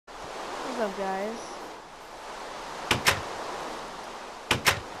up, guys?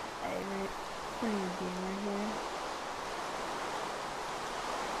 Hey, pretty gamer here.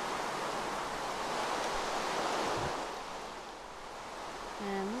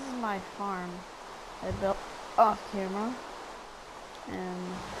 And this is my farm I built off camera.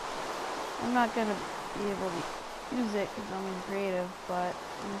 And I'm not gonna be able to use it because I'm in creative, but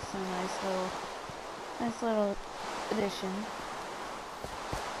it's a nice little addition.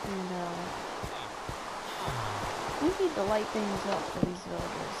 And we need to light things up for these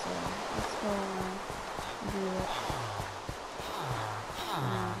villagers, so let's go and do it.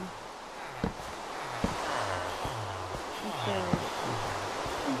 Okay.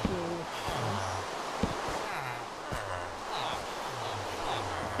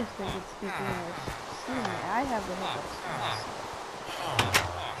 If they could speak English. Excuse me, I have the hiccups.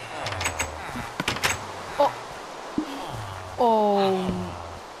 Oh! Oh!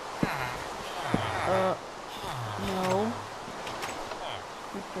 No.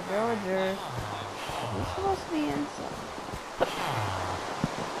 Mr. Villager. You're supposed to be inside.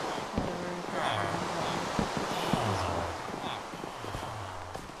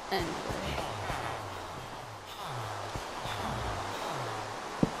 Anyway.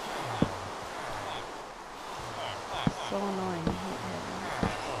 So annoying.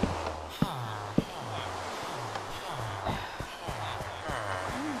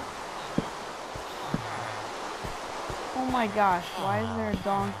 Oh my gosh, why is there a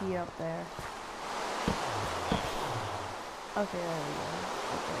donkey up there? Okay, there we go.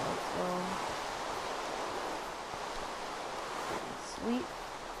 Okay, let's go. Sweet.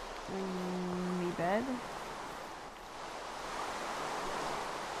 Me bed.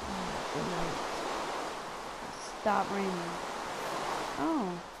 Good night. Stop raining. Oh.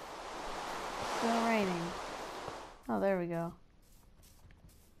 Still raining. Oh, there we go.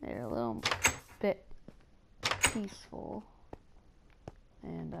 They're a little bit peaceful.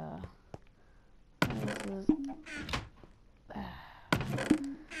 And, this is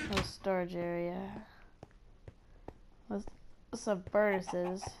a storage area. With some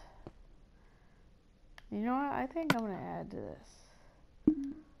furnaces. You know what? I think I'm gonna add to this.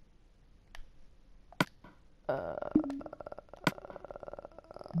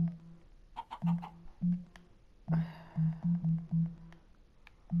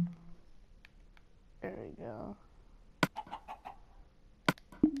 There we go.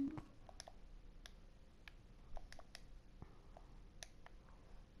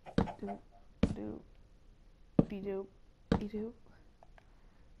 Doop, be-doop, be-doop.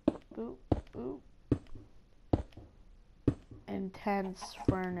 Boop, boop. Intense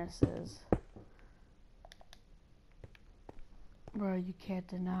furnaces. Bro, you can't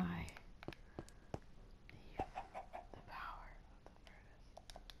deny the power of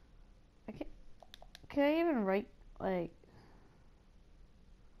the furnace. Can I even write, like...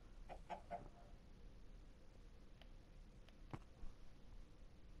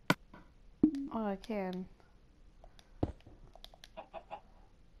 Oh, I can.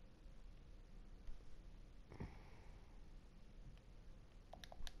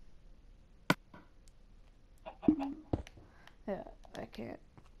 Yeah, I can't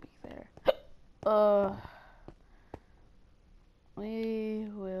be there. We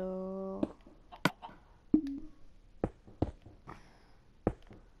will...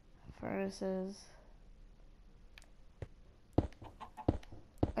 Furnaces.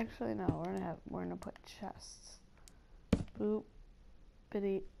 Actually, no, we're gonna put chests. Boop,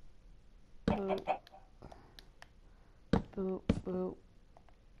 bitty, boop, boop, boop.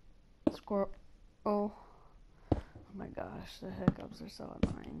 Squirrel. Oh my gosh, the hiccups are so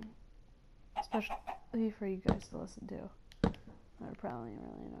annoying. Especially for you guys to listen to. They're probably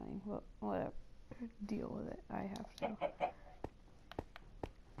really annoying, but whatever. Deal with it. I have to.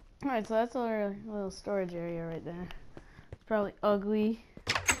 Alright, so that's our little storage area right there. It's probably ugly,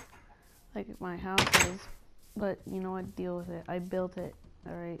 like my house is, but you know what? Deal with it. I built it.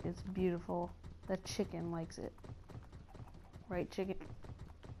 Alright, it's beautiful. That chicken likes it. Right, chicken?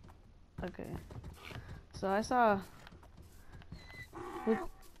 Okay. So I saw...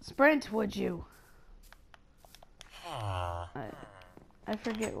 Sprint, would you? I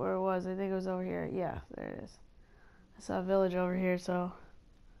forget where it was. I think it was over here. Yeah, there it is. I saw a village over here, so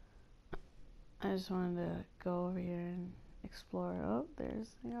I just wanted to go over here and explore. Oh,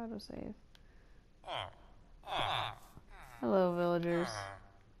 there's the autosave. Hello, villagers.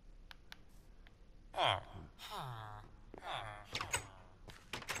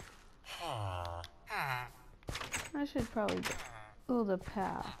 I should probably build a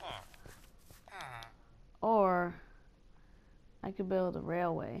path. Or I could build a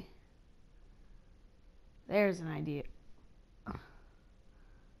railway. There's an idea.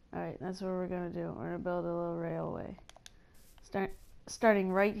 Alright, that's what we're gonna do. We're gonna build a little railway.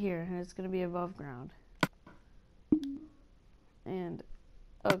 Starting right here, and it's gonna be above ground. And,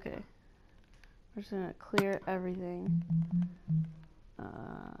 okay. We're just gonna clear everything.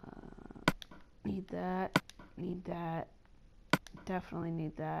 Need that. Need that. Definitely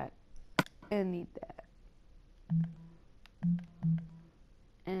need that. And need that.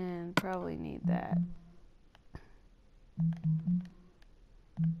 And probably need that.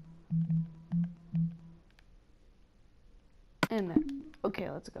 And that. Okay,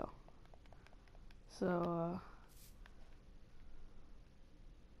 let's go. So,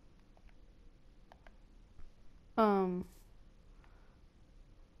 no.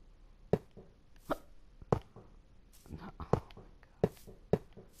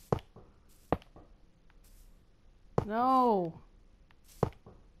 No.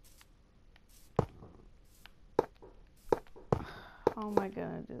 How am I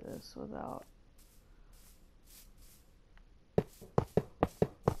gonna do this without?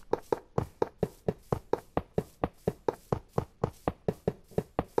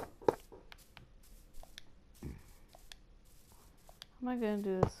 How am I gonna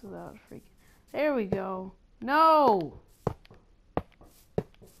do this without freaking? There we go. No.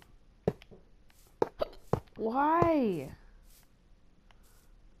 Why?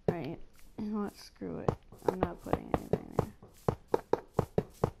 Right. You know what? Screw it. I'm not putting anything there.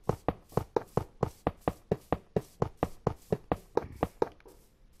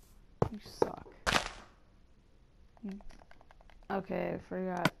 You suck. Okay, I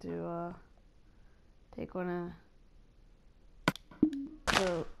forgot to take one of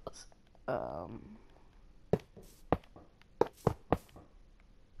those.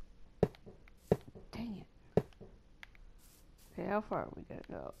 Dang it. Okay, how far are we gonna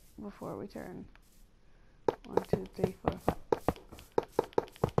go before we turn? 1, 2, 3, 4, 5.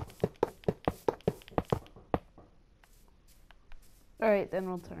 Alright, then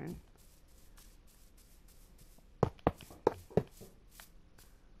we'll turn.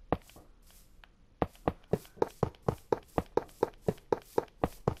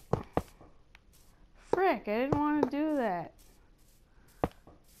 Frick, I didn't want to do that.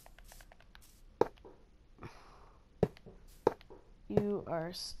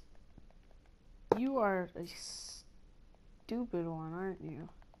 You are a stupid one, aren't you?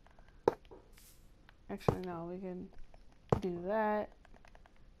 Actually, no, we can do that,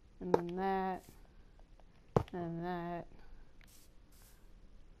 and then that, and that,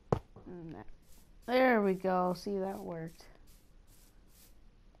 and that. There we go. See, that worked.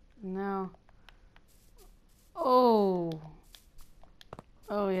 Now, oh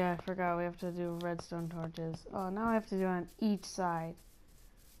yeah, I forgot we have to do redstone torches. Oh, now I have to do it on each side.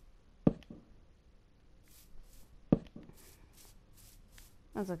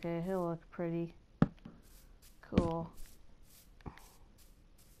 That's okay, he'll look pretty cool.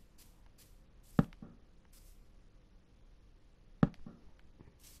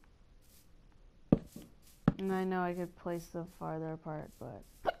 And I know I could place them farther apart, but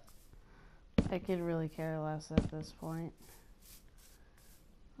I could really care less at this point.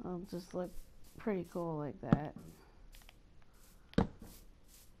 It'll just look pretty cool like that.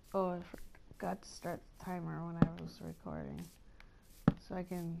 Oh, I forgot to start the timer when I was recording, so I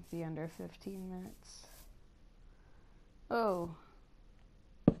can be under 15 minutes. Oh.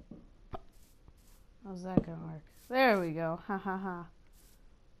 How's that gonna work? There we go. Ha ha ha.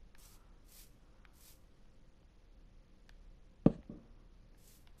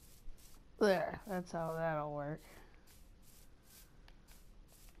 There. That's how that'll work.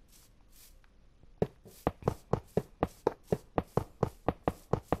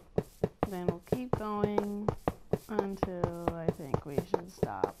 Then we'll keep going until I think we should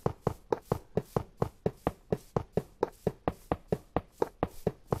stop.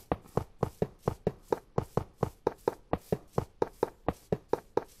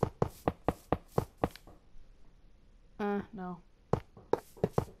 No.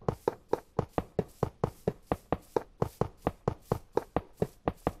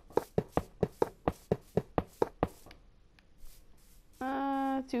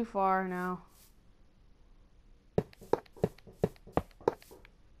 Too far now.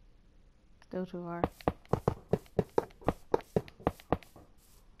 Still too far.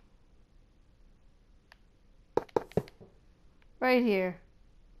 Right here.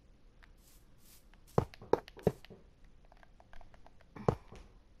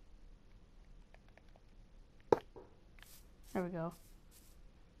 There we go.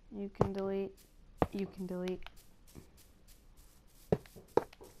 You can delete. You can delete.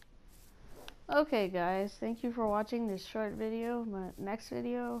 Okay, guys, thank you for watching this short video. My next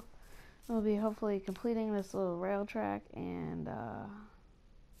video will be hopefully completing this little rail track and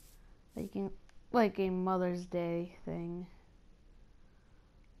making like a Mother's Day thing.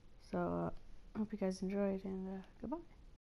 So, hope you guys enjoyed, and goodbye.